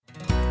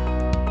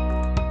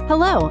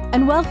Hello,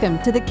 and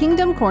welcome to the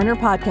Kingdom Corner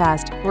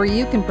podcast, where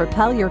you can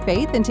propel your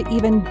faith into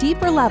even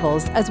deeper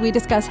levels as we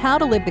discuss how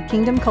to live the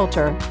kingdom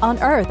culture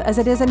on earth as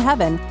it is in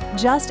heaven,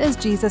 just as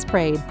Jesus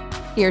prayed.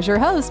 Here's your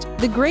host,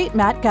 the great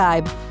Matt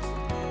Geib.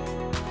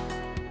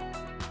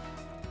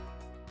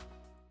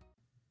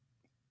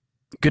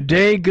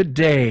 Good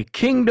day,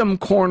 Kingdom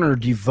Corner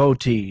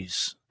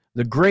devotees.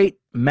 The great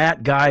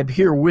Matt Geib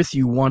here with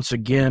you once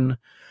again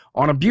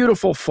on a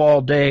beautiful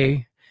fall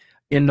day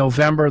in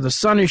November. The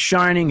sun is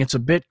shining, it's a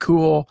bit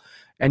cool,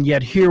 and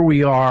yet here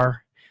we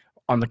are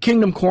on the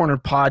Kingdom Corner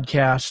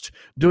podcast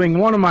doing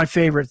one of my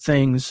favorite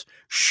things,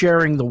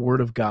 sharing the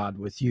Word of God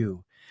with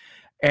you.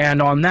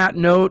 And on that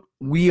note,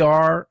 we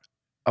are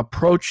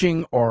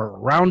approaching or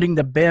rounding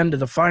the bend to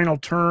the final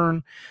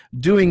turn,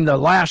 doing the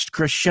last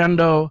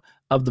crescendo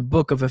of the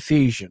book of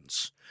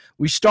Ephesians.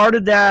 We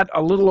started that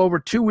a little over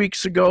 2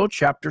 weeks ago,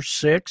 chapter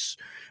 6.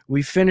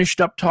 We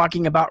finished up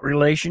talking about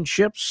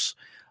relationships.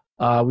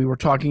 We were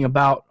talking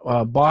about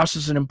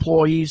bosses and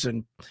employees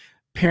and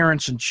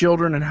parents and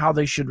children and how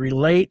they should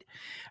relate.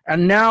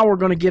 And now we're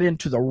going to get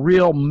into the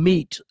real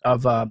meat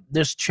of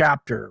this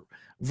chapter,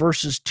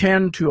 verses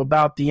 10 to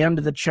about the end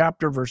of the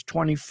chapter, verse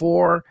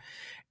 24.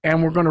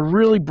 And we're going to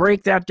really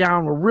break that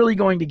down. We're really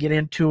going to get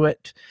into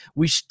it.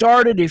 We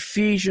started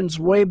Ephesians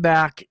way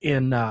back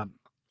in,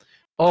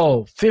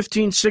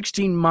 15,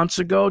 16 months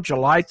ago,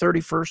 July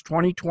 31st,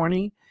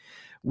 2020.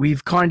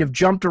 We've kind of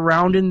jumped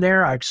around in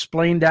there. I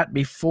explained that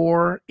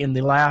before in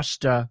the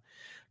last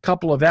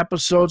couple of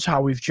episodes,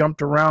 how we've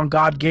jumped around.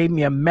 God gave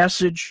me a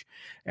message,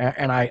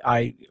 and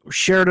I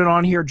shared it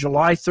on here,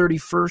 July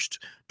 31st,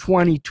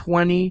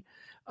 2020,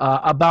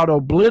 about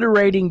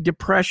obliterating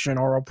depression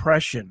or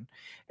oppression.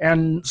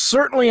 And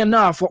certainly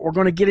enough, what we're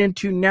going to get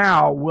into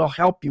now will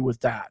help you with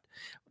that.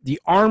 The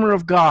armor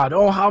of God.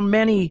 Oh, how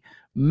many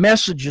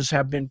messages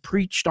have been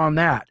preached on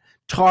that,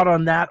 taught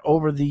on that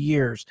over the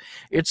years.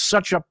 It's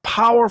such a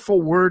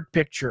powerful word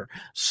picture,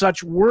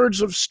 such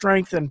words of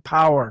strength and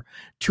power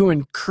to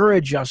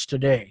encourage us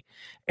today.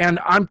 And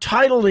I'm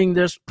titling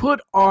this,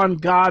 Put on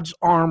God's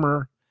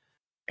Armor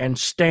and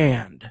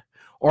Stand,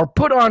 or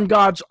Put on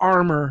God's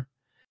Armor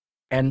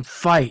and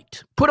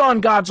Fight. Put on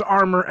God's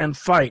armor and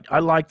fight. I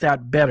like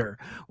that better.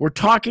 We're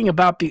talking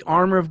about the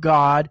armor of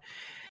God.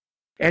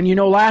 And you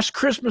know, last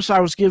Christmas I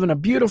was given a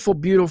beautiful,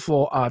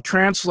 beautiful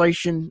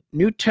translation,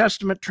 New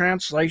Testament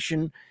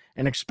translation,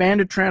 an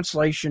expanded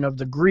translation of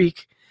the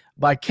Greek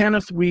by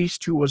Kenneth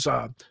Wuest, who was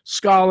a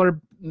scholar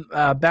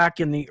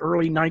back in the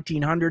early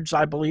 1900s,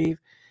 I believe.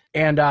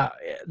 And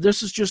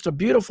this is just a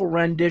beautiful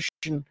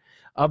rendition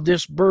of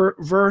this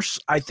verse.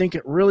 I think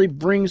it really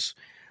brings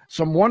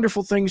some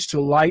wonderful things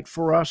to light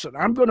for us. And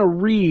I'm going to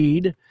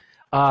read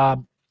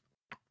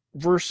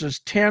verses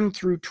 10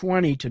 through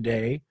 20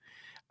 today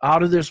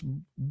out of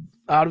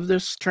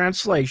this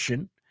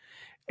translation,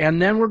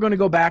 and then we're going to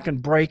go back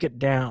and break it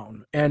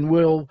down, and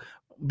we'll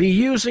be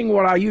using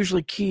what I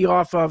usually key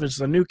off of is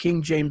the New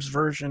King James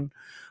Version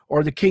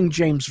or the King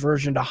James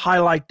Version to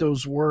highlight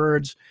those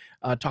words,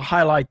 to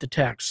highlight the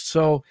text.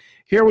 So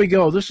here we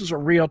go. This is a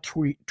real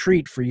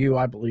treat for you,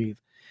 I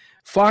believe.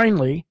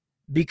 Finally,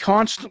 be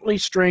constantly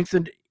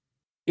strengthened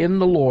in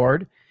the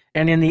Lord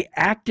and in the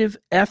active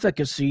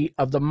efficacy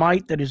of the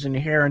might that is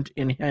inherent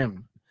in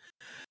him.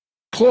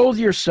 Clothe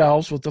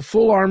yourselves with the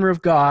full armor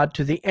of God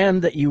to the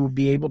end that you will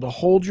be able to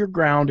hold your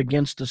ground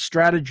against the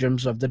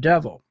stratagems of the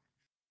devil.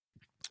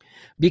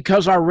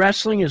 Because our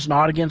wrestling is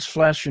not against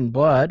flesh and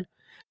blood,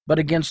 but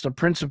against the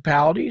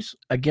principalities,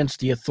 against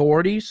the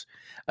authorities,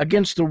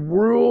 against the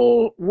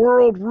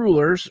world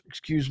rulers,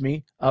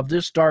 of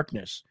this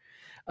darkness,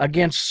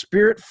 against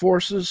spirit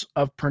forces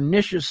of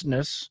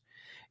perniciousness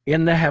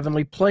in the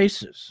heavenly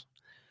places.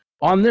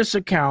 On this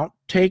account,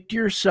 take to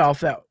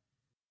yourself at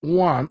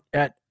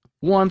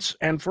once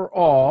and for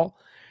all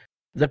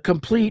the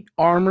complete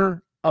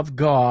armor of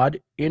God,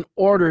 in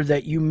order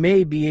that you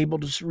may be able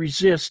to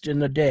resist in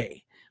the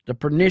day, the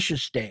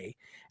pernicious day,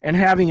 and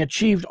having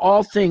achieved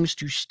all things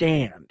to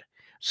stand.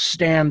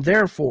 Stand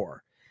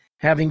therefore,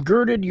 having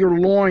girded your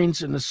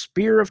loins in the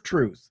spear of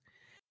truth,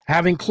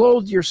 having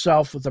clothed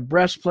yourself with the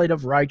breastplate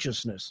of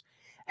righteousness,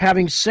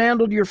 having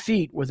sandaled your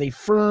feet with a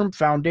firm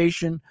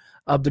foundation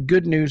of the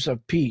good news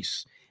of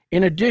peace.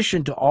 In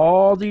addition to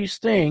all these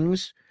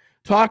things,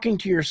 taking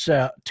to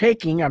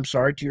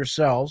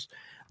yourselves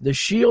the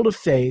shield of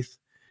faith,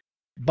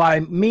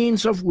 by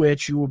means of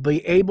which you will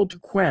be able to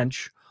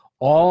quench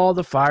all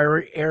the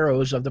fiery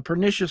arrows of the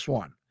pernicious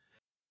one,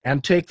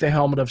 and take the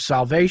helmet of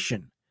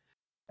salvation,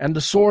 and the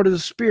sword of the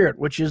Spirit,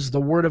 which is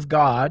the word of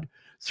God,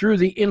 through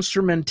the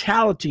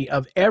instrumentality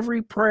of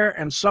every prayer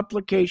and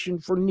supplication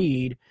for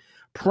need,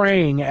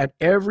 praying at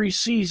every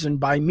season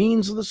by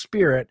means of the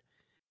Spirit,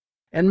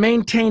 and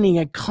maintaining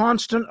a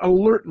constant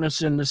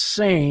alertness in the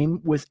same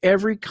with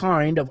every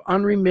kind of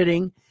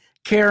unremitting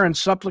care and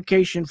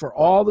supplication for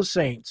all the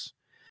saints,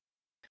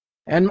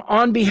 and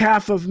on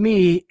behalf of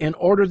me, in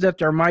order that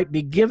there might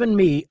be given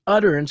me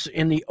utterance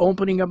in the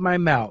opening of my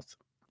mouth,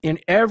 in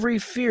every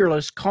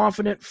fearless,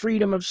 confident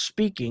freedom of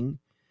speaking,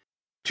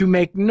 to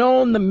make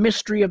known the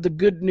mystery of the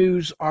good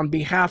news, on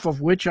behalf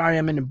of which I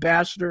am an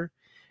ambassador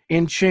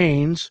in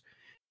chains,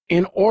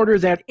 in order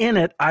that in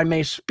it I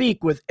may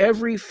speak with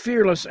every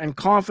fearless and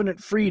confident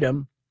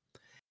freedom,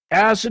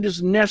 as it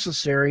is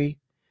necessary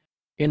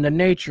in the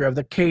nature of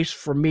the case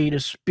for me to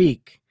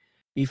speak.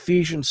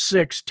 Ephesians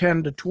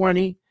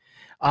 6:10-20.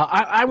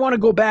 I want to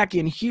go back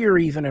in here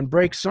even and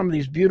break some of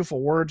these beautiful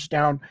words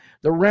down.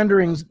 The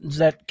renderings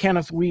that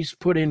Kenneth Wuest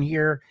put in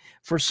here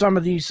for some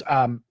of these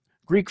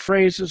Greek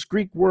phrases,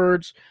 Greek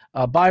words,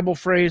 Bible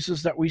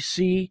phrases that we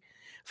see.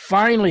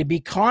 Finally, be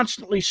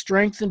constantly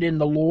strengthened in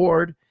the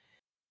Lord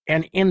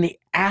and in the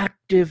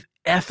active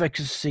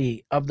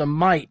efficacy of the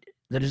might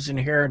that is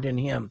inherent in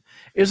him.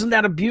 Isn't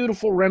that a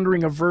beautiful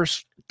rendering of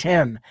verse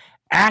 10?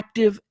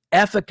 Active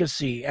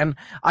efficacy. And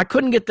I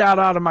couldn't get that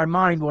out of my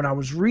mind when I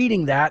was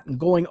reading that and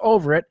going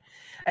over it.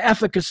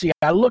 Efficacy,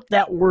 I looked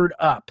that word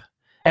up.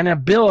 An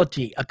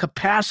ability, a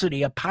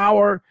capacity, a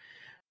power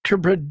to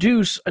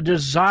produce a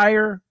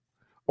desire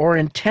or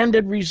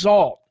intended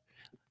result.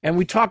 And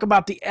we talk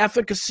about the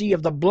efficacy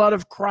of the blood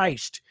of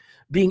Christ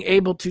being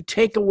able to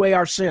take away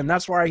our sin.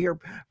 That's why I hear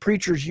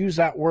preachers use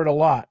that word a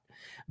lot.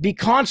 Be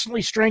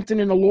constantly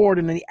strengthened in the Lord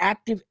and in the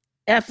active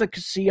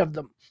efficacy of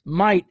the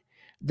might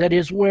that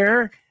is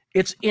where?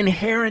 It's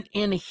inherent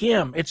in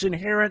him. It's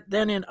inherent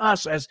then in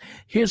us as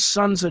his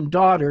sons and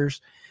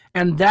daughters.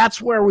 And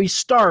that's where we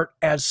start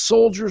as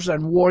soldiers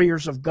and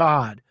warriors of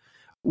God.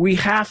 We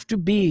have to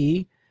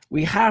be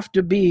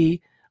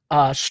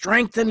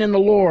strengthened in the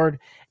Lord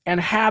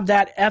and have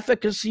that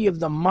efficacy of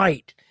the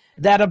might,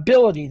 that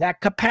ability,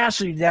 that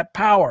capacity, that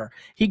power.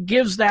 He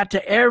gives that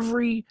to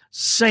every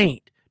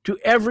saint, to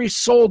every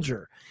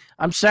soldier.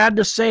 I'm sad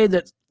to say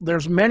that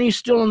there's many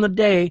still in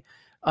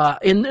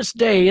this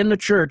day in the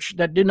church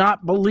that do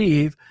not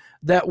believe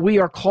that we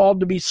are called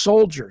to be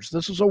soldiers.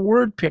 This is a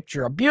word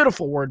picture, a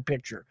beautiful word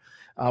picture.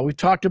 We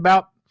talked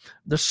about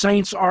the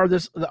saints are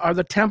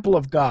the temple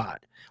of God.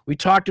 We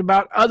talked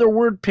about other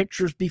word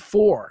pictures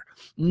before.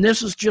 And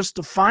this is just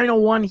the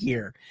final one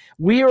here.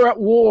 We are at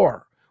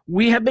war.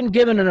 We have been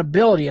given an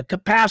ability, a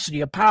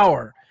capacity, a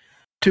power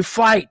to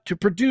fight, to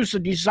produce a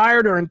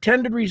desired or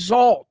intended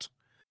result.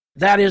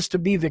 That is to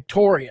be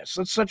victorious.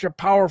 That's such a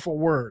powerful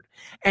word.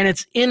 And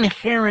it's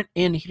inherent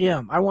in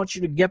him. I want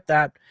you to get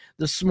that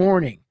this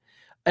morning.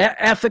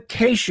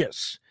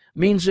 Efficacious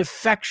means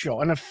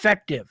effectual and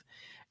effective.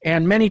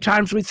 And many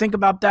times we think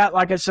about that,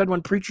 like I said,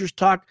 when preachers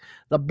talk,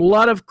 the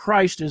blood of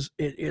Christ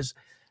is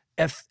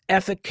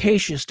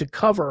efficacious to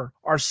cover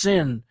our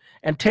sin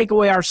and take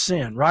away our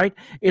sin, right?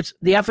 It's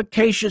the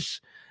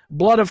efficacious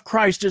blood of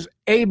Christ is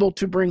able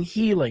to bring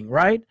healing,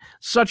 right?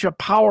 Such a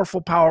powerful,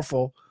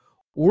 powerful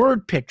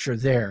word picture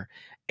there.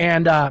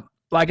 And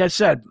like I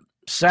said,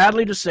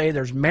 sadly to say,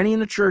 there's many in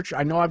the church.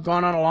 I know I've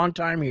gone on a long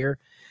time here.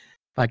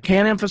 I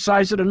can't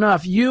emphasize it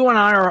enough. You and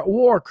I are at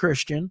war,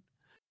 Christian.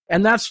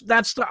 And that's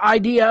the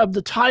idea of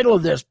the title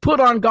of this. Put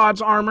on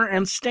God's armor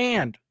and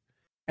stand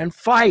and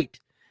fight.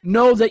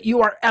 Know that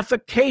you are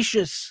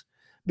efficacious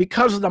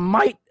because of the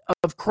might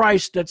of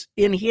Christ that's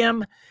in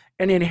him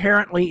and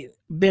inherently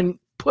been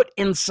put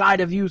inside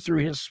of you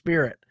through his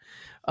Spirit.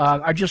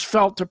 I just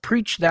felt to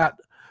preach that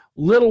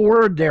little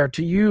word there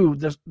to you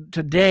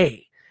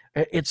today.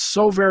 It's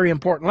so very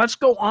important. Let's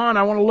go on.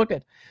 I want to look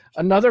at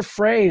another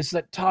phrase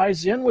that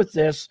ties in with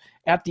this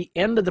at the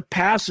end of the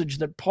passage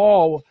that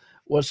Paul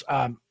was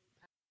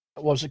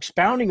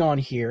expounding on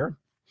here.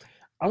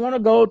 I want to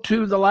go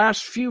to the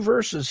last few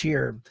verses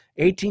here,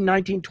 18,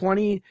 19,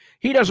 20.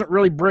 He doesn't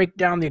really break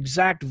down the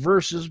exact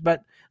verses,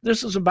 but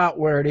this is about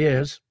where it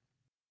is.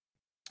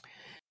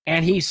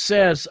 And he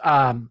says,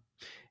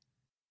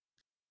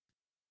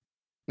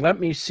 let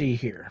me see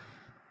here.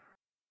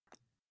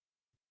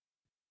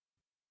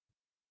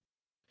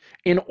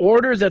 In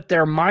order that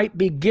there might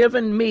be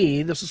given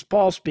me, this is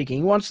Paul speaking,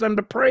 he wants them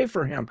to pray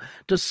for him,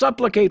 to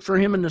supplicate for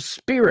him in the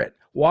Spirit.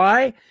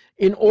 Why?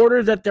 In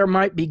order that there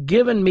might be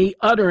given me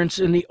utterance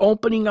in the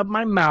opening of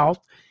my mouth,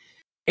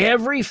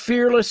 every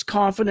fearless,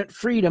 confident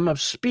freedom of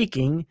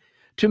speaking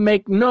to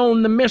make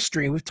known the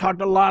mystery. We've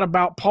talked a lot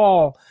about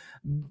Paul,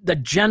 the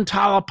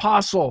Gentile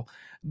apostle,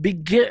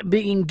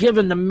 being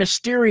given the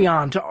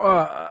mysterion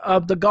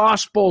of the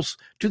Gospels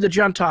to the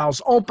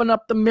Gentiles. Open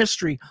up the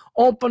mystery.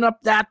 Open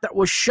up that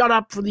was shut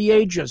up for the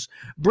ages.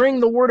 Bring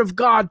the word of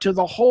God to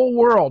the whole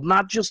world,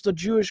 not just the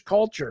Jewish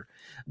culture,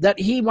 that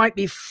he might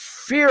be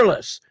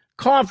fearless,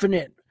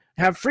 confident,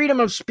 have freedom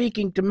of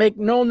speaking to make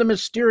known the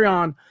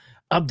mysterion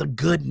of the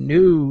good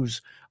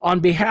news, on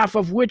behalf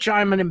of which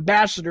I'm an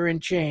ambassador in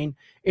chain,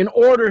 in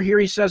order, here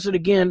he says it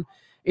again,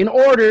 in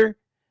order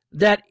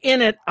that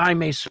in it I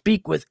may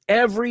speak with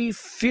every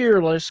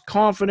fearless,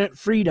 confident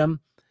freedom,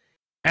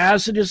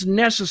 as it is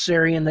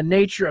necessary in the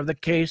nature of the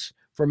case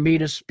for me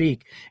to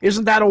speak.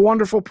 Isn't that a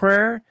wonderful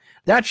prayer?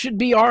 That should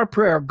be our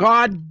prayer.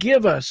 God,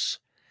 give us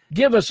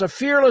a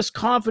fearless,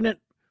 confident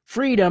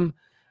freedom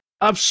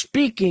of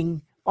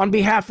speaking on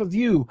behalf of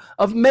you,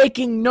 of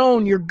making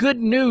known your good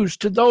news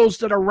to those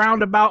that are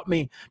round about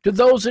me, to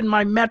those in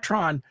my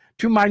metron,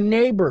 to my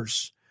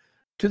neighbors,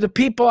 to the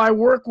people I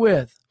work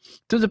with.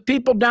 to the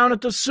people down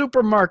at the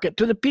supermarket,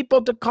 to the people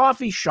at the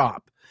coffee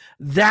shop.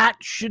 That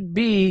should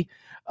be,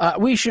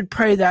 we should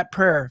pray that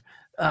prayer.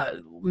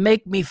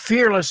 Make me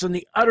fearless in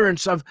the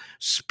utterance of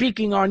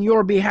speaking on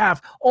your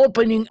behalf,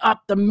 opening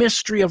up the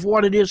mystery of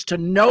what it is to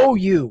know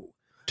you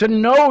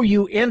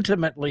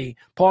intimately.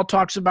 Paul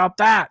talks about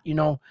that,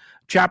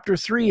 chapter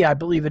 3, I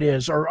believe it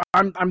is, or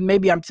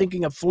maybe I'm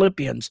thinking of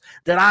Philippians,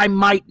 that I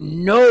might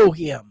know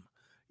him,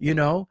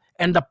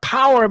 and the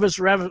power of his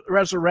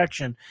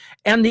resurrection,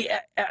 and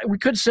we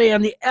could say,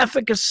 and the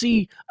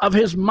efficacy of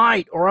his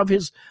might, or of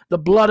the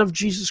blood of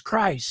Jesus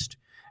Christ.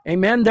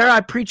 Amen. There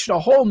I preached a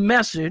whole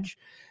message,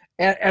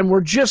 and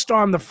we're just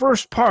on the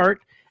first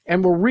part,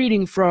 and we're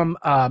reading from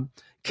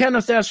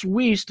Kenneth S.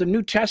 Wuest, the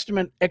New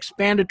Testament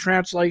Expanded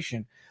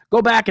Translation.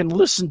 Go back and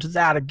listen to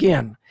that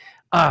again.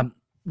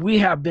 We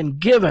have been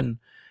given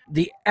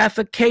the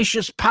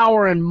efficacious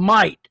power and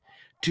might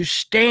to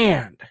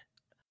stand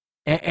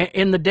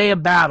in the day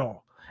of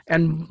battle.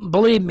 And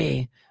believe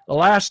me, the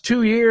last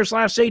 2 years,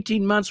 last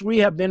 18 months, we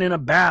have been in a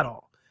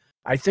battle.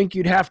 I think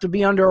you'd have to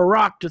be under a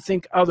rock to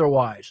think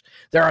otherwise.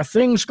 There are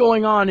things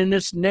going on in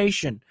this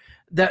nation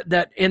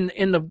that in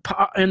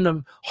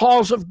the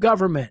halls of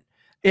government,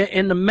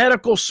 in the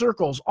medical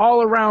circles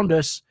all around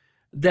us,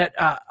 that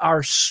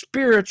are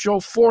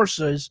spiritual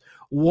forces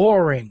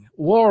warring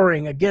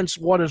against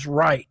what is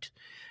right.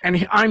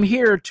 And I'm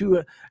here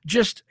to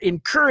just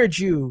encourage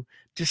you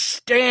to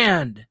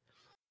stand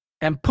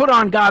and put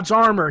on God's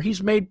armor.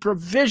 He's made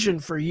provision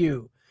for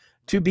you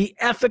to be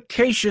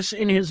efficacious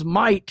in his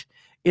might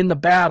in the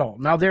battle.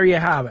 Now, there you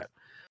have it.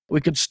 We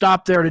could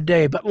stop there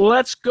today, but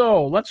let's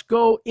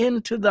go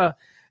into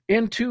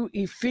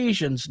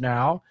Ephesians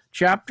now,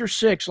 chapter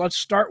 6. Let's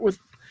start with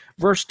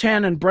verse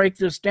 10 and break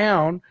this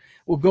down.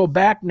 We'll go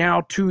back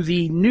now to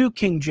the New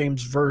King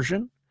James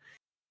Version.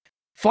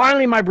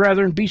 Finally, my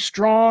brethren, be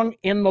strong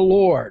in the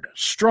Lord.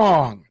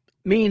 Strong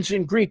means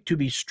in Greek to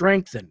be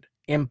strengthened,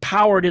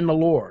 empowered in the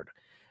Lord.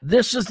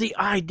 This is the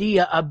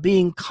idea of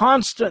being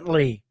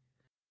constantly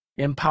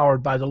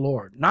empowered by the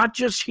Lord, not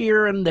just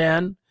here and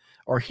then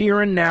or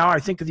here and now. I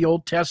think of the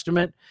Old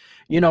Testament.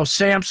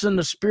 Samson,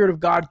 the Spirit of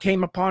God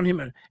came upon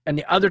him, and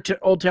the other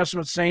Old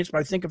Testament saints, but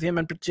I think of him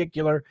in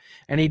particular,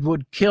 and he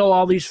would kill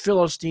all these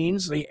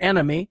Philistines, the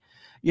enemy.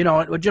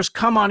 It would just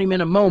come on him in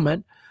a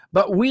moment.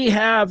 But we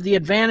have the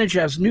advantage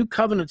as New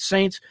Covenant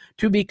saints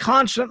to be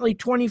constantly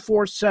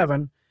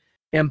 24/7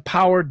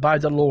 empowered by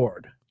the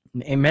Lord.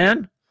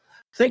 Amen?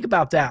 Think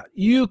about that.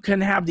 You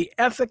can have the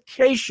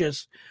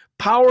efficacious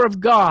power of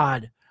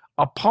God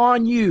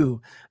upon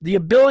you, the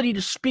ability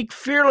to speak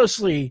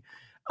fearlessly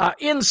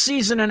in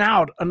season and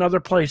out. Another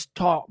place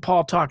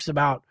Paul talks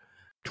about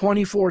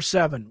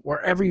 24/7,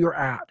 wherever you're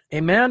at.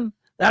 Amen?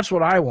 That's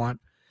what I want.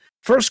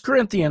 1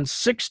 Corinthians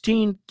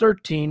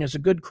 16:13 is a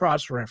good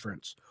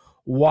cross-reference.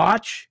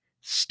 Watch,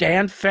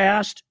 stand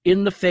fast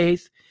in the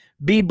faith,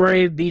 be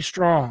brave, be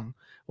strong.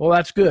 Well,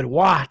 that's good.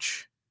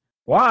 Watch.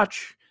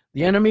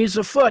 The enemy's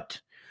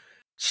afoot.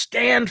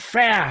 Stand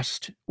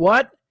fast.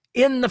 What?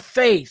 In the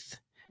faith.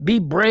 Be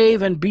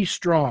brave and be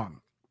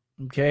strong.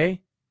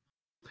 Okay?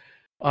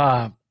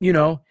 In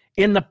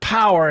the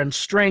power and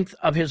strength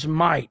of his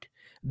might.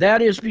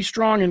 That is, be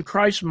strong in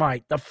Christ's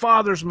might, the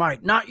Father's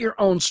might, not your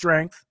own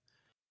strength.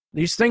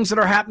 These things that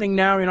are happening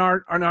now in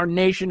our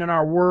nation, in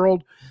our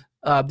world,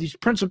 these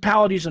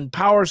principalities and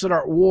powers that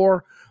are at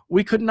war,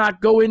 we could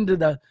not go into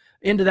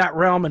that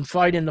realm and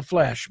fight in the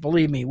flesh.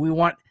 Believe me, we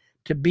want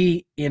to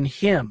be in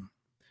him.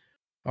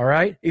 All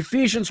right?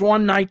 Ephesians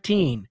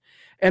 1:19.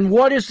 And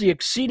what is the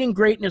exceeding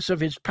greatness of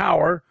his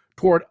power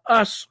toward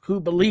us who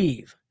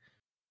believe,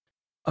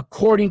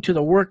 according to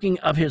the working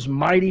of his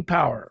mighty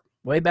power?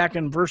 Way back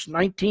in verse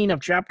 19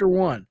 of chapter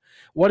 1.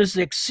 What is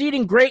the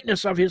exceeding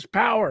greatness of his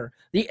power?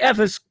 The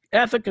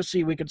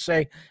efficacy, we could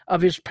say,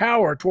 of his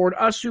power toward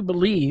us who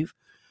believe,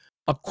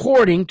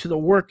 according to the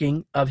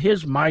working of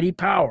his mighty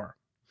power.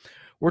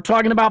 We're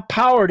talking about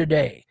power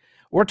today.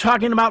 We're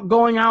talking about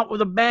going out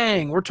with a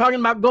bang. We're talking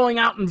about going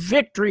out in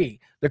victory.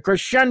 The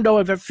crescendo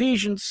of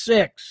Ephesians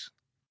 6.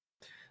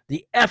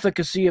 The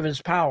efficacy of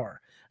his power.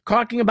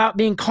 Talking about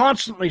being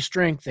constantly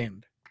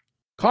strengthened.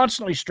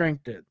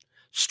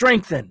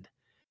 Strengthened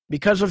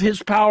because of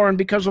his power and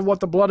because of what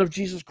the blood of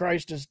Jesus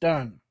Christ has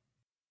done.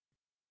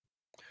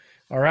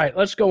 All right,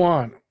 let's go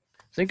on.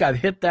 I think I've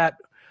hit that.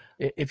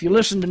 If you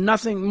listen to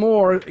nothing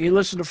more, you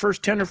listen to the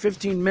first 10 or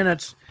 15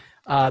 minutes,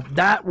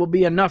 that will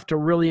be enough to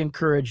really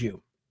encourage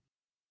you.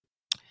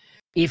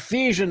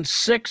 Ephesians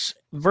 6,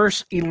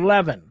 verse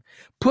 11.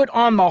 Put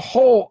on the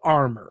whole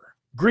armor.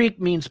 Greek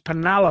means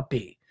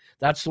panoply.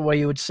 That's the way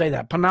you would say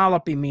that.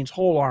 Panoply means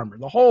whole armor,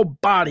 the whole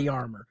body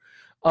armor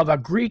of a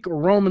Greek or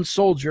Roman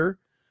soldier.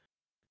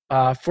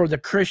 For the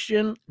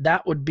Christian,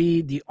 that would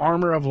be the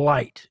armor of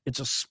light. It's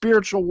a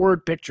spiritual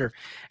word picture.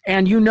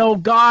 And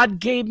God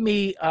gave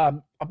me,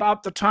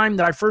 about the time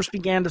that I first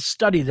began to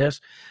study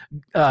this,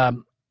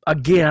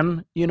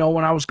 again,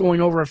 when I was going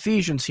over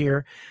Ephesians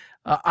here,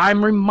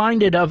 I'm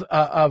reminded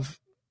of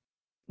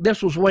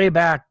this was way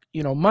back,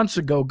 months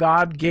ago.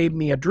 God gave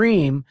me a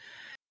dream,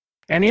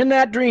 And in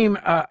that dream,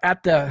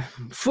 at the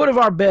foot of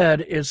our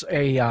bed is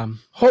a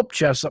hope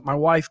chest that my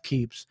wife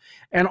keeps.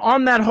 And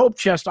on that hope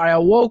chest, I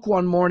awoke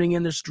one morning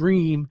in this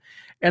dream,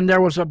 and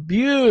there was a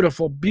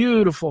beautiful,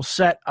 beautiful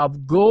set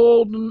of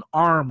golden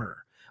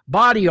armor,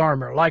 body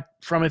armor, like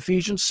from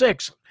Ephesians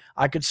 6.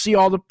 I could see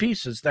all the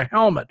pieces, the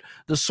helmet,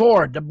 the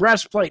sword, the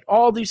breastplate,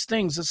 all these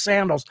things, the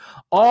sandals,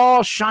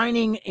 all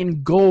shining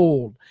in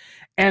gold.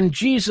 And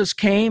Jesus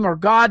came, or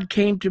God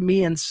came to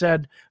me and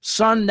said,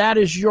 "Son, that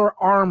is your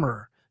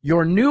armor.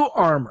 Your new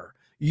armor,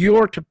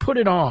 you're to put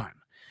it on."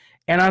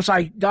 And as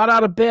I got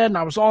out of bed and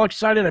I was all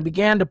excited, I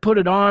began to put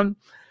it on.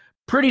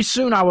 Pretty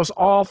soon I was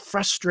all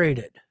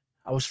frustrated.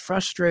 I was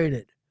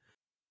frustrated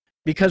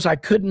because I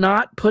could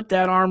not put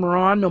that armor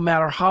on no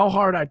matter how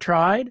hard I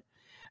tried.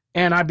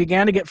 And I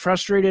began to get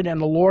frustrated,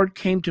 and the Lord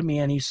came to me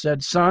and he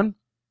said, "Son,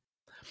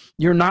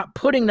 you're not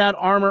putting that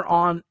armor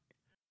on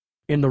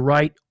in the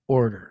right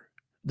order.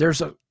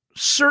 There's a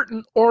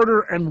certain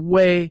order and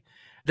way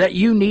that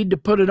you need to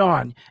put it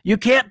on. You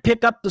can't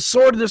pick up the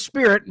sword of the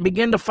Spirit and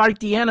begin to fight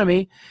the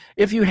enemy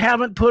if you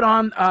haven't put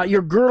on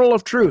your girdle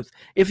of truth,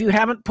 if you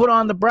haven't put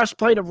on the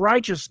breastplate of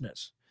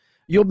righteousness.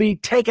 You'll be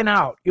taken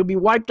out. You'll be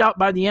wiped out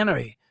by the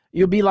enemy.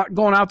 You'll be like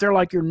going out there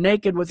like you're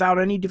naked without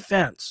any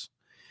defense."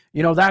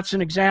 That's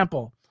an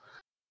example.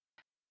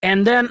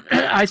 And then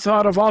I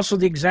thought of also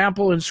the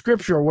example in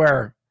Scripture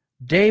where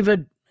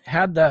David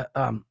had the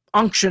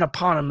unction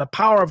upon him, the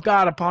power of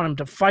God upon him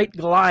to fight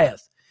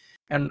Goliath.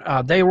 And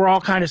they were all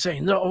kind of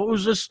saying, "No,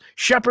 who's this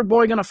shepherd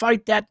boy going to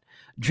fight that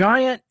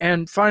giant?"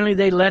 And finally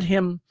they were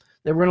going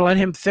to let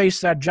him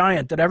face that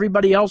giant that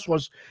everybody else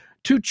was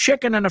too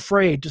chicken and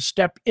afraid to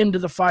step into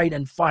the fight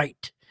and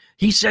fight.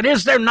 He said,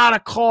 "Is there not a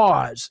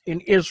cause in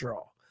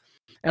Israel?"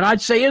 And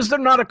I'd say, is there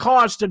not a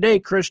cause today,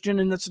 Christian,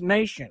 in this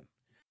nation,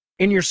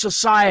 in your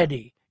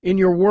society, in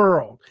your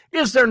world?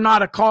 Is there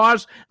not a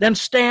cause? Then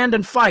stand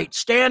and fight.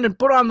 Stand and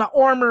put on the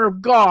armor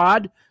of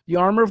God,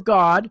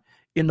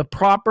 in the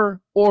proper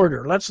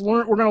order. Let's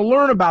learn. We're going to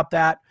learn about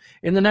that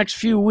in the next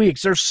few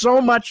weeks. There's so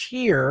much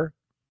here.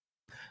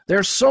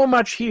 There's so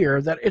much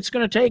here that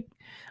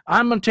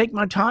I'm going to take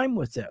my time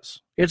with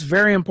this. It's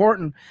very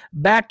important.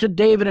 Back to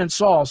David and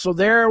Saul. So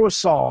there was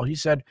Saul. He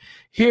said,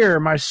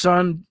 "Here, my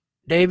son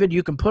David,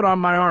 you can put on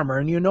my armor."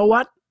 And you know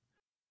what?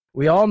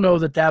 We all know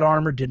that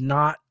armor did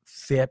not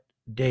fit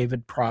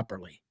David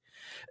properly.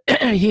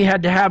 He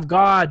had to have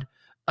God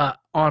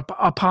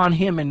upon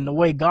him in the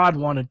way God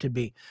wanted to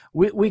be.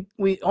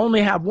 We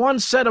only have one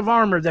set of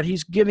armor that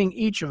he's giving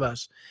each of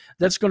us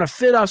that's going to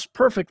fit us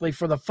perfectly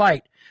for the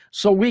fight,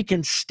 so we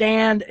can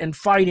stand and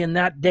fight in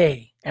that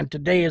day. And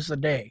today is the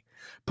day.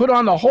 Put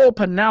on the whole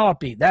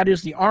panoply, that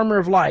is the armor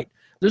of light.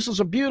 This is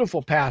a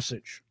beautiful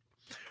passage.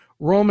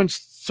 Romans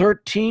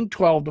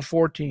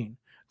 13:12-14.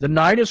 "The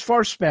night is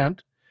far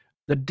spent,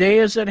 the day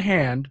is at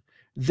hand.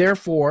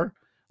 Therefore,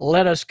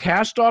 let us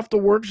cast off the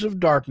works of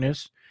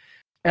darkness,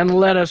 and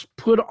let us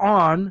put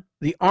on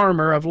the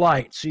armor of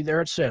light." See,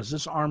 there it says,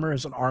 this armor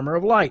is an armor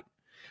of light.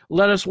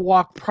 "Let us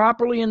walk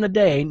properly in the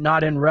day,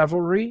 not in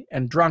revelry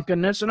and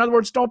drunkenness." In other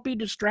words, don't be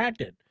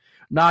distracted.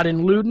 "Not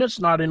in lewdness,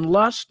 not in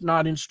lust,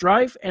 not in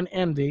strife and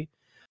envy,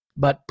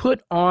 but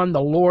put on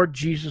the Lord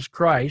Jesus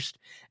Christ,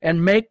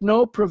 and make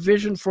no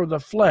provision for the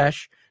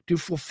flesh to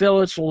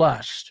fulfill its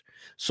lust."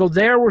 So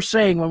there we're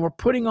saying when we're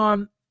putting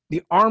on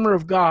the armor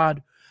of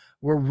God,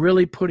 we're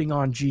really putting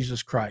on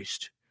Jesus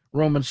Christ.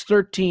 Romans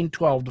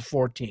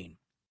 13:12-14.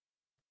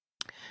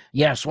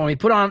 Yes, when we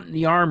put on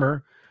the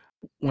armor,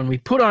 when we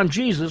put on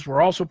Jesus,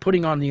 we're also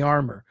putting on the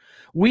armor.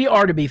 We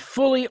are to be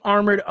fully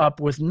armored up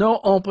with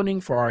no opening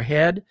for our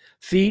head,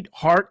 feet,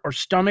 heart, or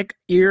stomach,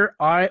 ear,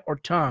 eye, or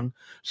tongue,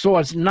 so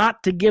as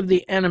not to give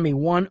the enemy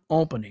one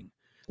opening.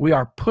 We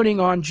are putting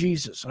on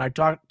Jesus. And I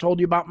told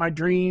you about my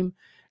dream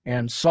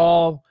and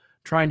Saul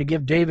trying to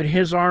give David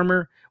his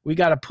armor. We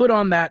got to put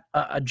on that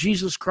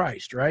Jesus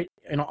Christ, right,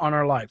 on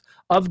our life,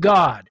 of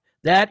God.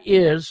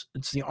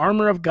 It's the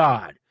armor of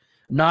God,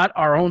 not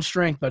our own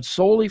strength, but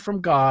solely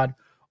from God,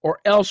 or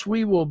else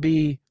we will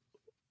be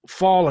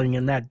falling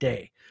in that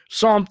day.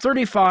 Psalm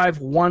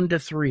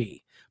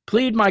 35:1-3.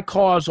 "Plead my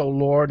cause, O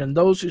Lord, and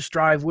those who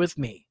strive with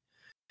me.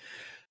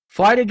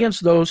 Fight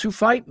against those who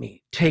fight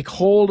me. Take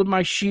hold of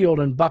my shield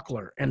and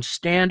buckler, and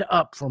stand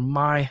up for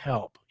my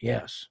help."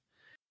 Yes.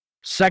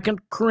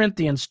 2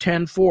 Corinthians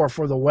 10:4.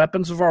 "For the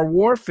weapons of our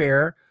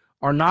warfare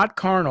are not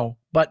carnal,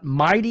 but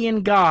mighty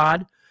in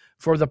God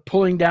for the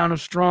pulling down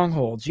of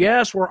strongholds."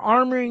 Yes, we're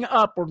armoring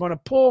up. We're going to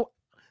pull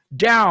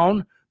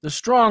down the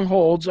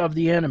strongholds of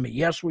the enemy.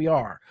 Yes, we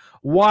are.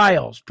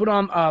 Wiles. Put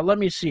on, let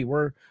me see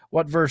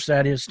what verse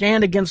that is.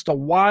 "Stand against the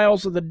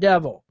wiles of the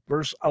devil."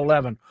 Verse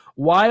 11.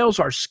 Wiles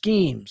are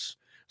schemes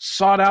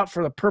sought out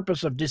for the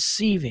purpose of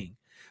deceiving.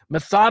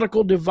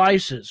 Methodical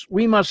devices.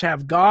 We must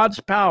have God's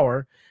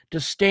power to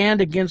stand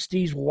against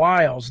these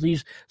wiles,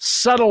 these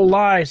subtle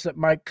lies that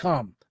might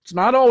come. It's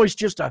not always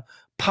just a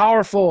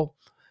powerful,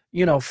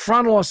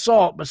 frontal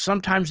assault, but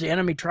sometimes the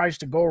enemy tries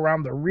to go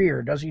around the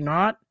rear, does he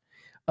not?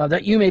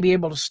 That you may be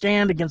able to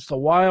stand against the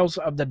wiles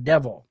of the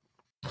devil.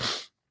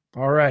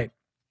 All right.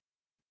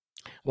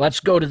 Let's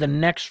go to the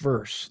next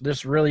verse.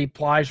 This really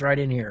applies right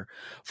in here.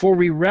 For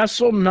we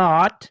wrestle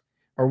not,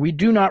 or we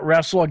do not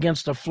wrestle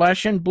against the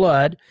flesh and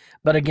blood,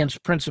 but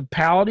against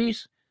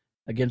principalities,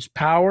 against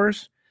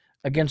powers,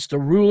 against the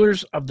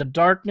rulers of the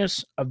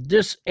darkness of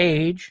this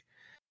age,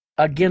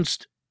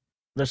 against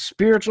the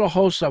spiritual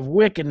hosts of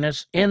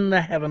wickedness in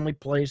the heavenly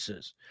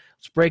places.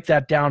 Let's break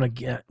that down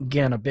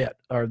again a bit,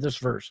 or this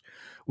verse.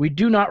 We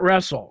do not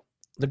wrestle.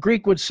 The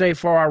Greek would say,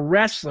 for our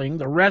wrestling,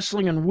 the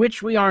wrestling in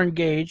which we are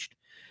engaged,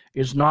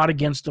 is not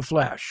against the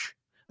flesh.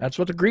 That's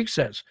what the Greek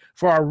says.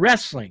 For our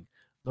wrestling,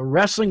 the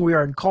wrestling we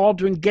are called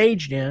to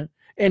engage in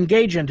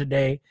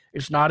today,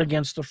 is not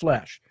against the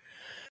flesh.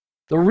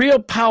 The real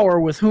power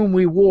with whom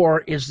we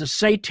war is the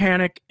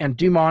satanic and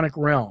demonic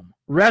realm.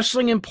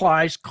 Wrestling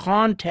implies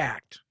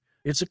contact.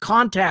 It's a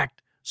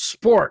contact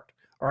sport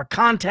or a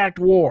contact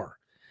war,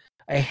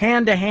 a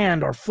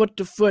hand-to-hand or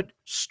foot-to-foot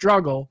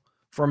struggle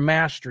for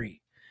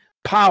mastery.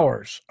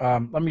 Powers,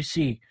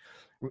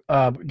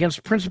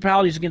 against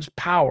principalities, against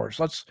powers.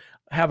 Let's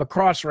have a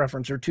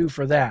cross-reference or two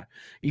for that.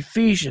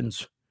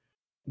 Ephesians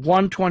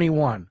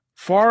 1:21,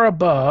 far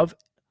above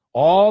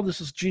all, this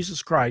is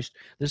Jesus Christ,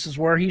 this is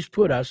where he's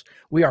put us,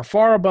 we are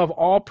far above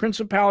all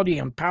principality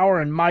and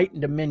power and might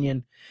and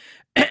dominion,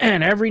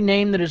 and every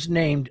name that is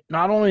named,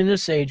 not only in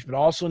this age, but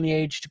also in the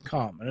age to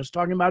come. And it's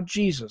talking about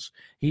Jesus.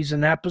 He's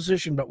in that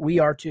position, but we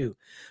are too.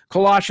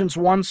 Colossians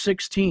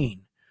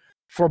 1:16,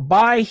 for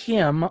by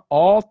him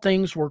all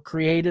things were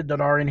created that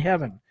are in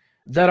heaven,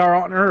 that are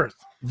on earth,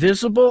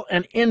 visible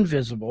and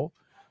invisible,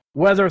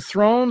 whether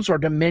thrones or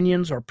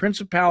dominions or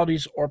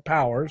principalities or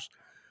powers,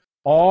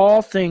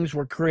 all things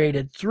were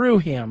created through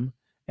him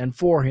and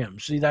for him.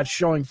 See, that's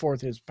showing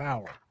forth his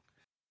power.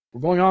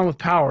 We're going on with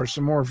power,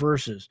 some more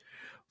verses.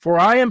 For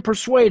I am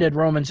persuaded,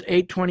 Romans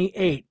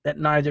 8:28, that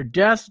neither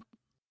death,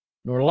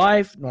 nor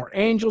life, nor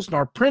angels,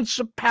 nor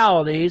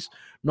principalities,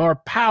 nor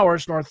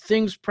powers, nor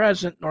things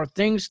present, nor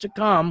things to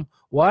come,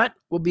 what?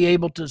 Will be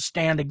able to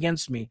stand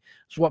against me.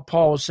 That's what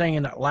Paul was saying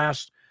in that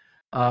last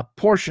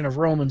portion of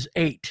Romans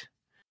 8.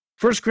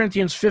 1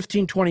 Corinthians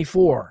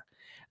 15:24.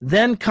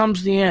 Then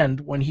comes the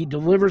end, when he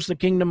delivers the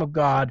kingdom of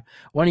God,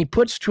 when he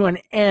puts to an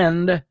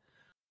end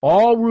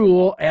all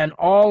rule and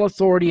all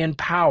authority and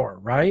power,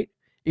 right?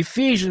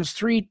 Ephesians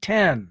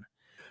 3:10,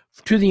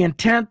 to the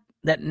intent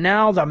that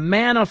now the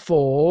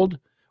manifold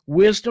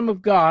wisdom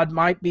of God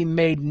might be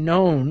made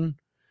known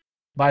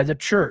by the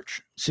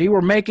church. See,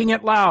 we're making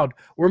it loud.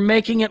 We're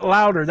making it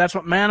louder. That's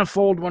what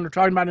manifold, when we're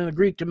talking about in the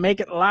Greek, to make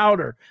it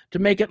louder, to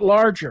make it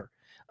larger.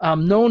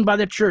 Known by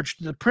the church,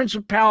 the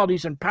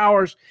principalities and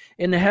powers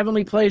in the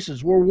heavenly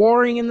places. We're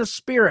warring in the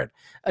spirit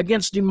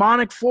against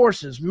demonic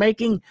forces,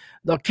 making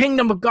the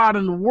kingdom of God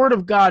and the word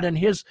of God and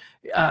his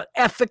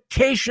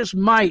efficacious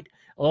might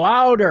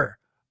louder.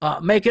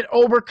 Make it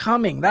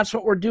overcoming. That's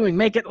what we're doing.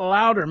 Make it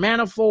louder.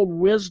 Manifold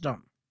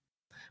wisdom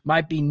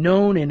might be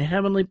known in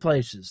heavenly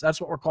places.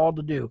 That's what we're called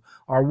to do.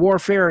 Our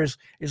warfare is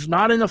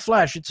not in the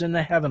flesh, it's in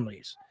the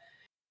heavenlies.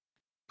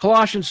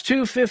 Colossians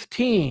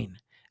 2:15,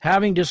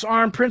 having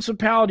disarmed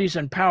principalities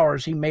and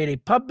powers, he made a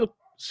public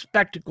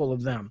spectacle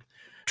of them,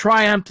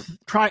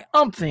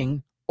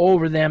 triumphing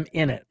over them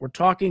in it. We're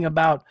talking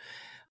about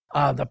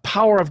the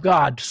power of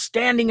God,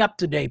 standing up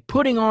today,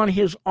 putting on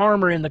his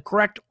armor in the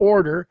correct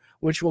order,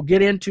 which we'll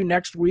get into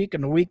next week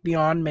and the week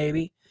beyond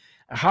maybe,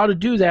 how to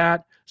do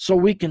that so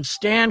we can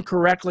stand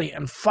correctly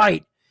and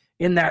fight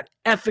in that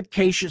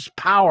efficacious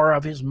power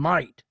of his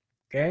might,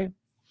 okay?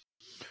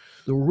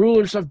 The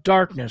rulers of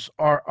darkness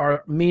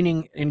are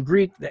meaning in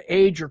Greek the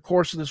age or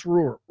course of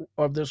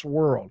this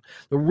world.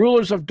 The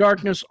rulers of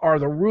darkness are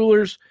the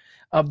rulers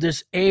of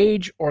this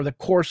age or the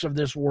course of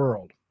this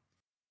world.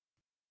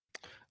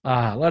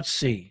 Let's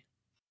see.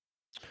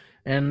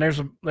 And there's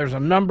a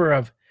number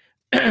of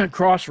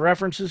cross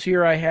references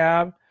here I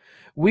have.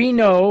 We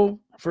know,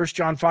 1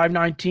 John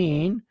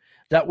 5:19,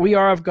 that we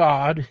are of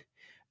God,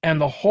 and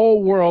the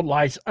whole world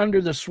lies under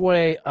the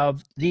sway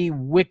of the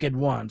wicked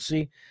one.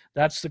 See,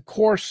 that's the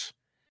course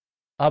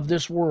of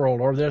this world,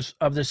 or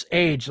of this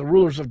age. The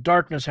rulers of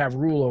darkness have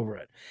rule over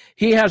it.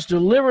 He has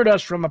delivered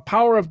us from the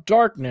power of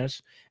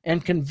darkness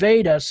and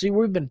conveyed us, see,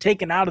 we've been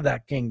taken out of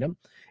that kingdom,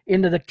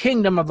 into the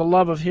kingdom of the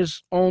love of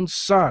his own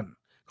Son,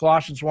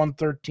 Colossians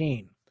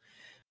 1:13.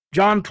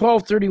 John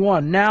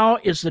 12:31, now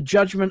is the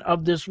judgment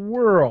of this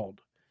world.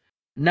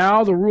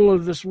 Now the ruler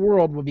of this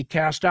world will be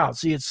cast out.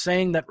 See, it's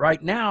saying that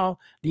right now,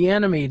 the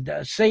enemy,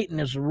 Satan,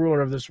 is the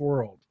ruler of this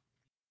world.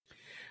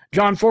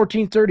 John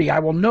 14:30, I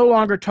will no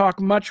longer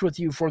talk much with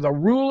you, for the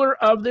ruler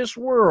of this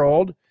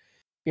world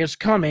is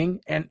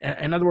coming. And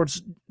in other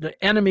words, the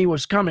enemy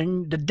was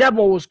coming, the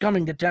devil was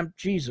coming to tempt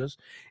Jesus,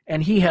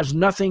 and he has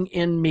nothing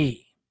in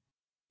me.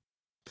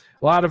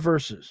 A lot of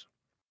verses.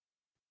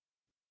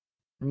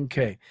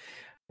 Okay.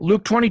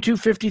 Luke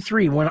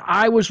 22:53, when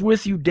I was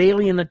with you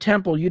daily in the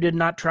temple, you did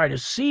not try to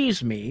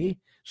seize me.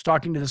 It's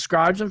talking to the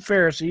scribes and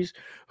Pharisees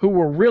who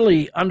were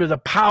really under the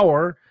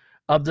power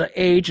of the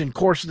age and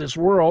course of this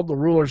world, the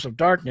rulers of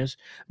darkness.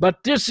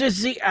 But this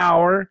is the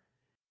hour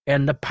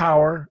and the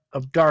power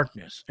of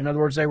darkness. In other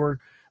words, they were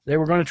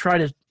going to try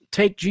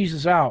take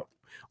Jesus out,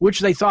 which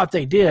they thought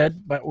they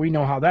did, but we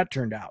know how that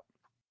turned out.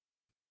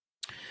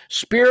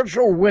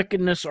 Spiritual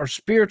wickedness or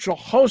spiritual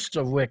hosts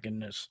of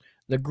wickedness.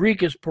 The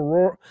Greek is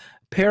peroria,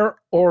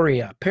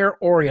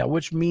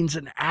 which means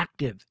an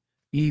active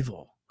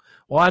evil.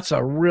 Well, that's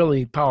a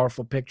really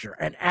powerful picture.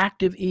 An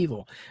active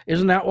evil.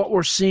 Isn't that what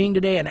we're seeing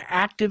today? An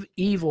active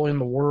evil in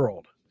the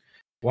world.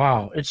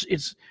 Wow.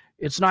 It's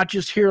not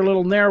just here a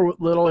little and there a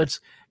little.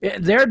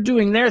 They're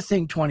doing their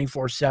thing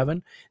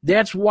 24/7.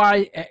 That's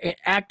why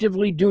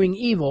actively doing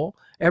evil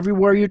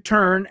everywhere you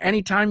turn,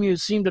 anytime you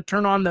seem to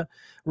turn on the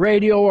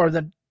radio or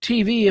the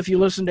TV, if you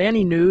listen to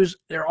any news,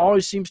 there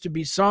always seems to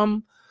be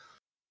some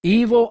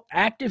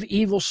active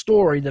evil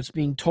story that's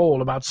being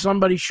told about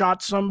somebody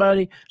shot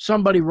somebody,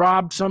 somebody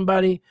robbed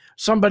somebody,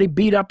 somebody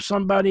beat up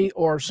somebody,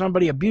 or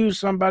somebody abused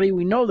somebody.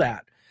 We know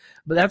that.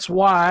 But that's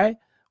why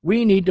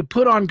we need to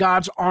put on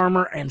God's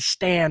armor and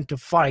stand to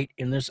fight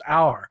in this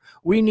hour.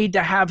 We need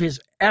to have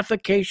his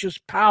efficacious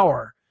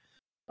power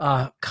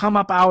come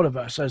up out of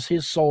us as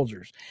his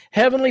soldiers.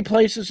 Heavenly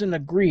places in the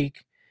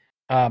Greek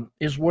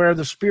is where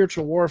the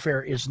spiritual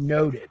warfare is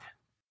noted.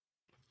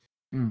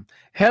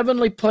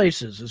 Heavenly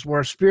places is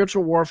where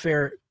spiritual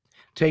warfare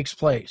takes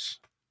place.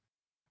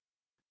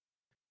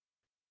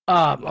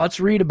 Let's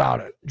read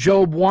about it.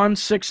 Job 1,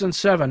 6, and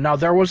 7. Now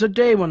there was a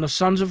day when the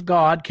sons of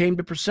God came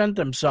to present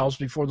themselves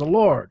before the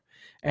Lord,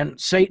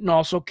 and Satan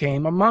also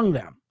came among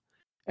them.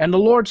 And the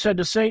Lord said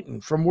to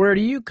Satan, "From where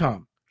do you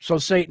come?" So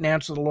Satan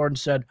answered the Lord and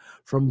said,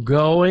 "From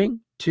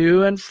going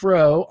to and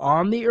fro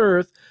on the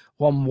earth,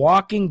 while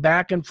walking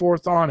back and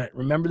forth on it."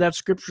 Remember that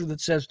scripture that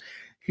says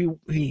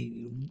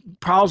he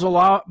prowls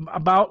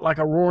about like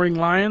a roaring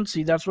lion?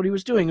 See, that's what he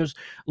was doing. He was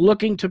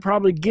looking to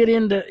probably get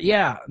into,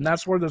 and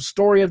that's where the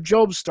story of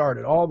Job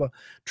started. All the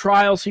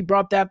trials he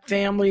brought that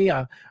family,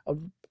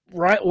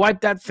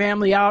 wiped that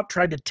family out,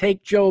 tried to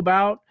take Job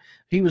out.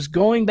 He was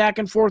going back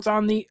and forth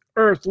on the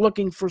earth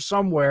looking for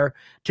somewhere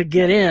to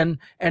get in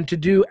and to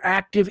do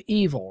active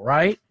evil,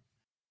 right?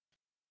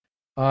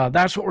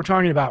 That's what we're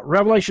talking about.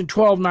 Revelation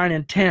 12, 9,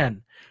 and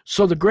 10.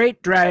 So the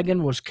great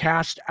dragon was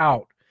cast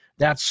out,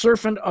 that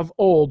serpent of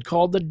old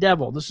called the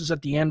devil. This is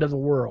at the end of the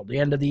world, the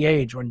end of the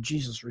age when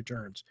Jesus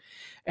returns.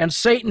 And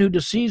Satan, who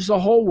deceives the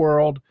whole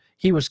world,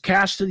 he was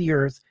cast to the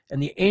earth,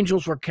 and the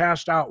angels were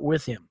cast out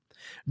with him.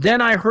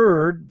 Then I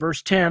heard,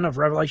 verse 10 of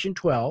Revelation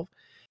 12,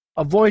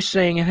 a voice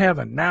saying in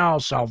heaven, "Now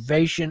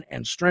salvation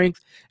and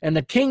strength and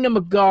the kingdom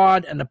of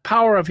God and the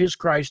power of his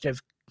Christ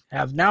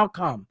have now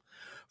come.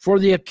 For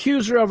the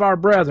accuser of our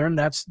brethren,"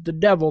 that's the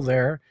devil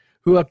there,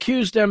 "who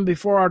accused them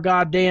before our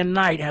God day and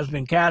night, has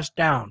been cast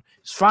down."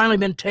 It's finally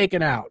been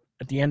taken out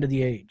at the end of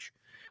the age.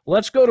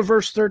 Let's go to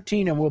verse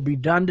 13 and we'll be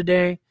done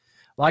today.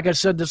 Like I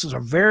said, this is a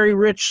very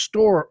rich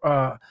story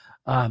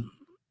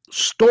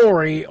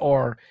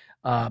or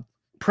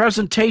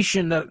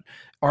presentation that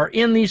are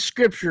in these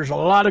scriptures. A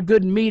lot of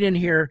good meat in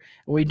here.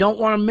 We don't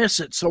want to miss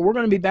it. So we're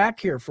going to be back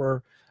here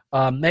for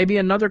maybe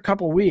another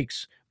couple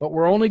weeks. But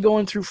we're only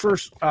going through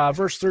verse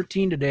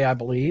 13 today, I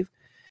believe.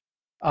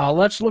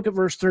 Let's look at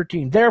verse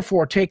 13.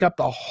 Therefore, take up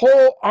the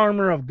whole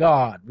armor of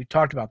God. We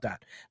talked about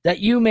that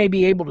you may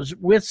be able to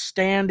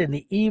withstand in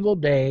the evil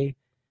day,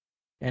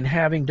 and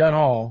having done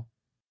all,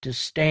 to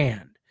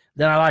stand.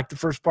 Then I like the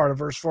first part of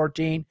verse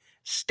 14.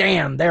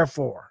 Stand,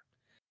 therefore.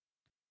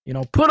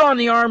 Put on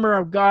the armor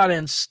of God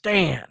and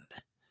stand.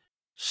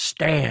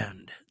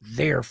 Stand,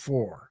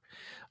 therefore.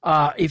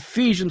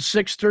 Ephesians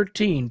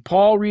 6:13,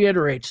 Paul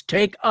reiterates,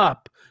 take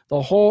up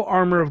the whole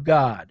armor of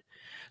God.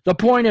 The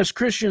point as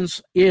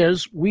Christians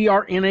is we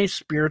are in a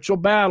spiritual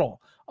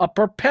battle, a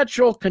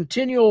perpetual,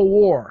 continual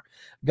war.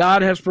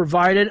 God has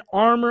provided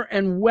armor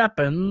and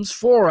weapons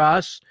for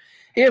us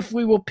if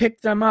we will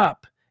pick them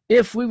up,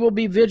 if we will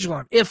be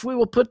vigilant, if we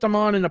will put them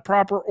on in the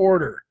proper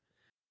order.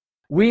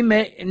 We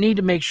may need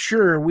to make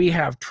sure we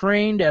have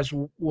trained as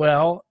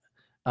well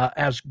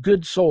as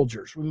good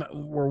soldiers.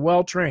 We're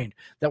well trained,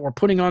 that we're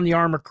putting on the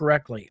armor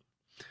correctly.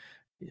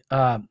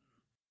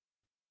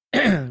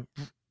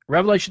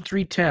 Revelation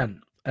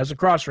 3:10 as a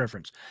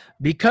cross-reference.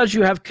 Because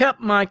you have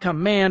kept my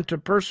command to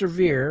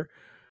persevere,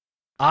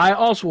 I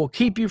also will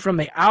keep you from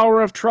the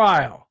hour of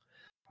trial,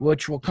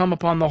 which will come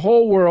upon the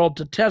whole world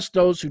to test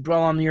those who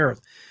dwell on the earth.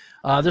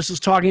 This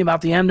is talking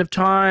about the end of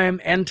time,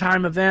 end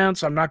time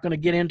events. I'm not going to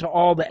get into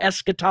all the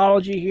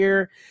eschatology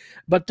here,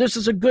 but this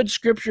is a good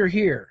scripture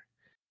here.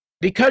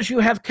 Because you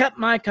have kept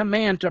my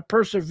command to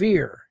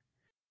persevere,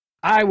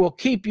 I will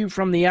keep you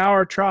from the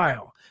hour of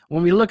trial.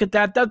 When we look at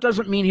that, that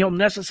doesn't mean he'll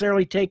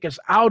necessarily take us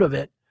out of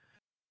it,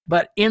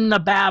 but in the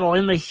battle,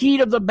 in the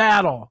heat of the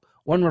battle,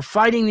 when we're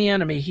fighting the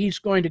enemy, he's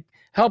going to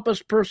help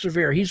us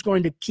persevere. He's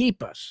going to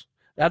keep us.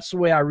 That's the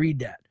way I read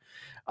that.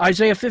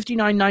 Isaiah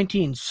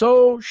 59:19,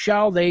 so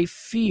shall they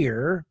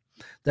fear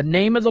the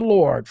name of the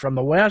Lord from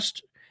the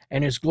west,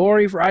 and his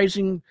glory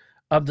rising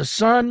from the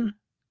sun.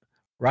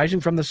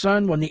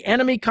 When the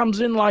enemy comes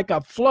in like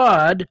a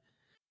flood,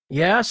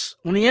 yes,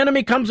 when the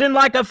enemy comes in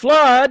like a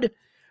flood,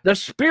 the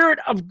Spirit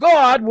of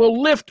God will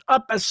lift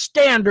up a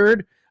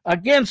standard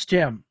against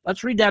him.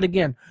 Let's read that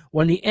again.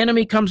 When the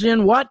enemy comes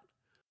in, what?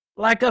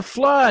 like a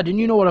flood. And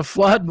you know what a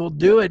flood will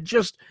do? It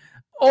just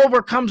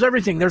overcomes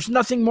everything. There's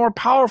nothing more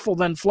powerful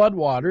than flood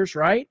waters,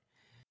 right?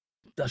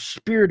 The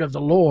Spirit of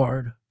the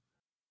Lord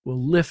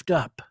will lift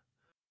up.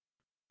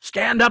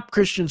 Stand up,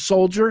 Christian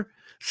soldier.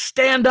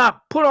 Stand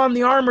up. Put on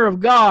the armor of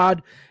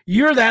God.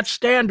 You're that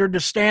standard to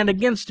stand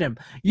against him.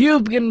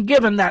 You've been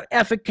given that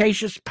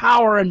efficacious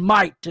power and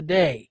might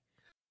today.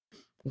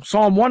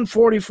 Psalm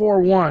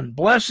 144:1.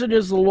 Blessed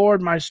is the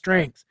Lord my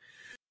strength,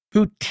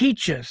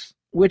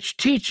 which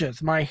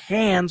teacheth my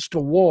hands to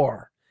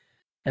war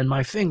and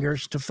my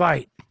fingers to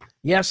fight.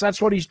 Yes,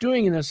 that's what he's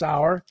doing in this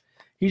hour.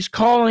 He's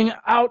calling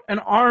out an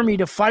army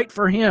to fight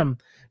for him,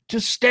 to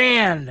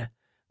stand,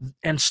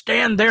 and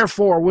stand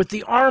therefore with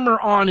the armor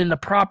on in the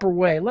proper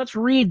way. Let's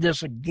read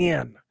this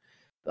again,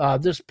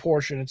 this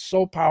portion. It's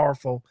so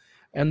powerful.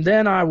 And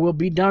then I will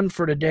be done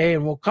for today,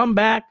 and we'll come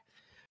back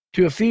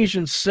to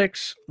Ephesians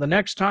 6 the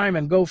next time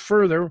and go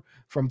further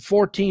from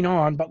 14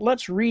 on. But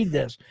let's read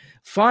this.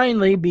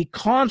 Finally, be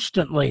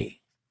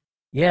constantly,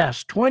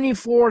 yes,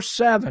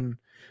 24/7,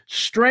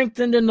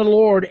 strengthened in the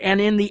Lord and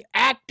in the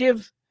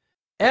active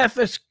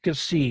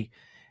efficacy.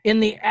 In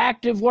the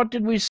active, what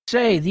did we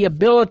say? The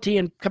ability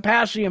and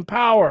capacity and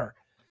power.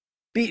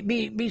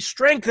 Be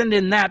strengthened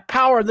in that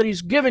power that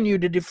he's given you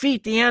to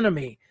defeat the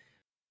enemy,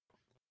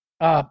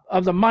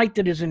 of the might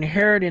that is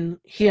inherent in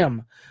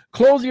him.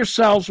 Clothe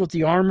yourselves with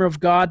the armor of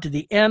God to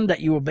the end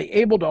that you will be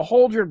able to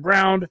hold your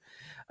ground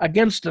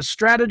against the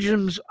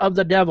stratagems of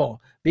the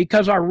devil,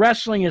 because our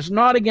wrestling is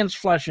not against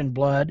flesh and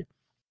blood,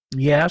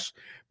 yes,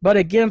 but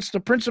against the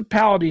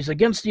principalities,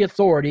 against the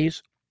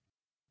authorities,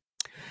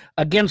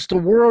 against the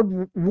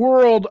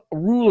world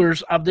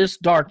rulers of this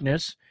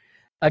darkness,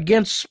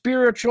 against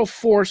spiritual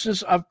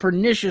forces of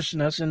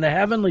perniciousness in the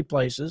heavenly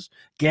places.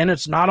 Again,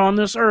 it's not on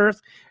this earth.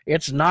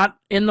 It's not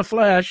in the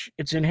flesh.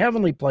 It's in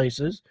heavenly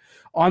places.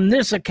 On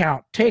this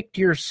account, take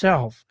to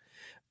yourself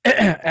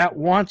at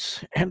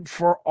once and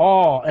for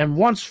all, and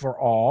once for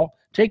all.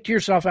 Take to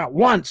yourself at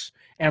once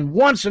and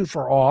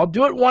for all.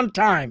 Do it one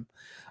time.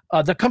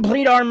 The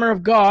complete armor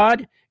of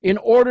God, in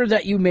order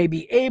that you may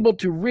be able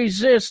to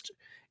resist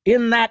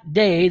in that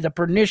day, the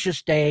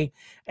pernicious day,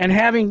 and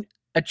having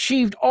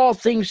achieved all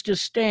things to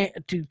stand,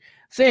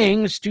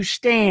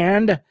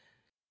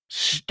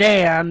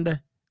 stand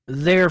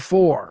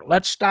therefore.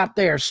 Let's stop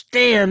there.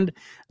 Stand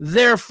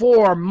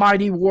therefore,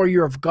 mighty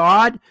warrior of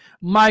God,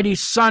 mighty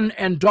son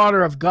and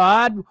daughter of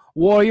God,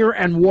 warrior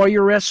and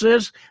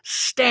warrioresses.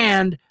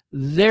 Stand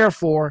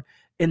therefore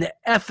in the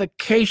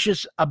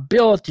efficacious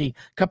ability,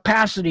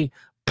 capacity,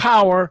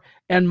 power,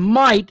 and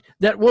might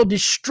that will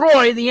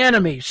destroy the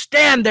enemy.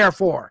 Stand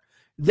therefore.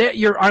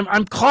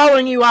 I'm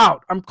calling you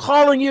out. I'm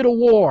calling you to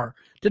war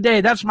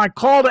today. That's my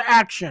call to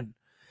action.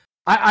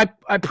 I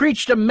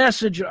preached a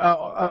message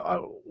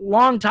a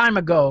long time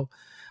ago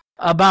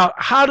about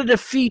how to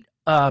defeat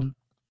a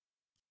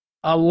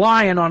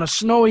lion on a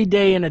snowy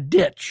day in a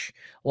ditch.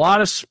 A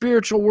lot of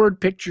spiritual word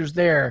pictures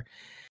there.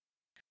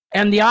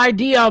 And the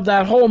idea of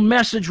that whole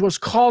message was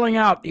calling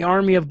out the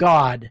army of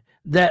God.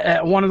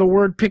 That one of the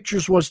word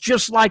pictures was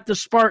just like the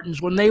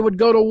Spartans when they would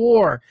go to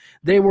war.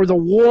 They were the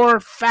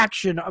war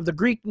faction of the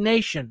Greek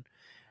nation.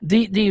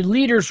 The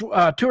leaders, 2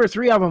 or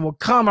 3 of them, would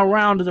come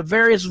around to the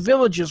various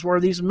villages where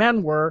these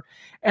men were,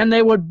 and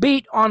they would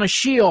beat on a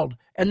shield,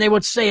 and they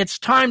would say, it's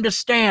time to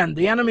stand.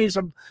 The enemy's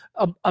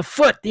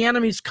afoot. The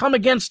enemy's come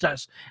against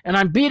us, and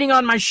I'm beating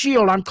on my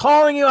shield. I'm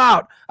calling you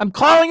out. I'm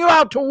calling you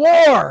out to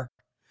war,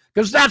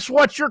 because that's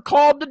what you're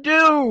called to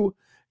do.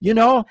 You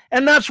know,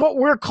 and that's what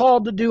we're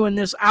called to do in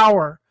this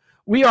hour.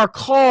 We are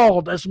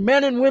called as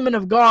men and women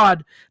of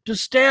God to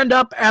stand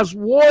up as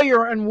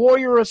warrior and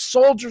warrioress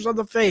soldiers of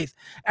the faith,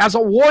 as a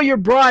warrior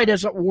bride,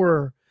 as it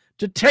were,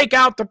 to take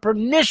out the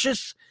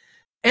pernicious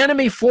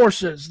enemy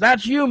forces.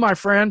 That's you, my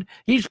friend.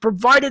 He's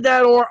provided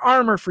that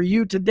armor for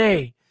you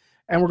today.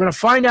 And we're going to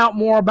find out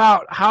more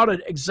about how to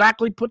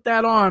exactly put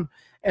that on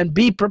and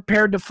be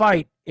prepared to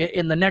fight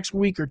in the next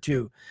week or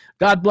two.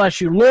 God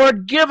bless you.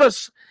 Lord, give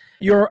us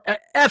your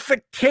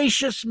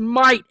efficacious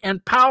might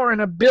and power and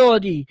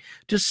ability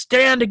to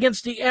stand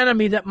against the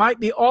enemy that might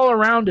be all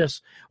around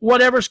us,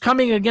 whatever's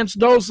coming against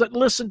those that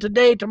listen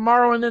today,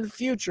 tomorrow, and in the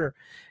future,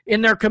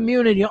 in their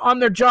community, on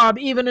their job,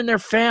 even in their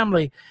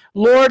family.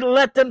 Lord,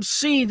 let them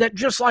see that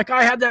just like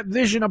I had that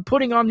vision of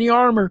putting on the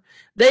armor,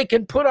 they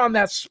can put on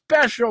that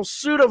special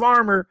suit of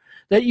armor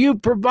that you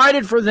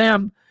provided for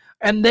them,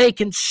 and they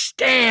can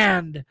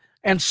stand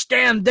and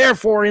stand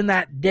therefore in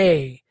that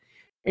day.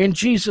 In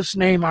Jesus'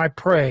 name I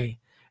pray.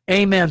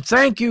 Amen.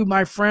 Thank you,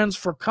 my friends,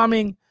 for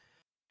coming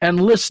and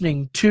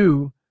listening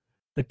to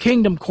the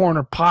Kingdom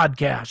Corner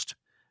podcast.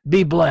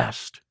 Be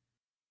blessed.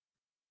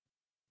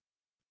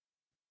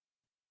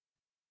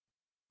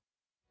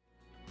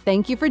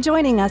 Thank you for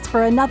joining us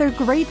for another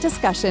great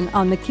discussion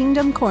on the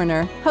Kingdom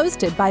Corner,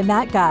 hosted by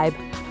Matt Geib.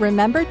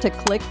 Remember to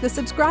click the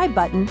subscribe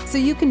button so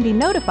you can be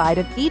notified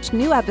of each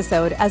new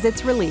episode as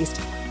it's released.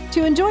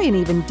 To enjoy an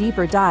even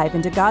deeper dive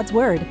into God's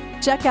Word,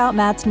 check out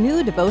Matt's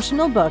new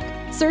devotional book,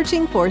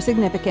 Searching for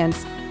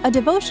Significance, a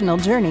devotional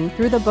journey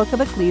through the book of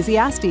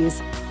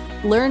Ecclesiastes.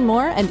 Learn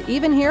more and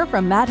even hear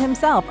from Matt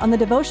himself on the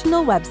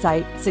devotional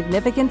website,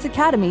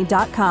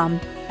 significanceacademy.com.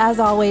 As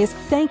always,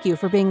 thank you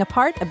for being a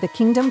part of the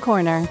Kingdom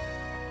Corner.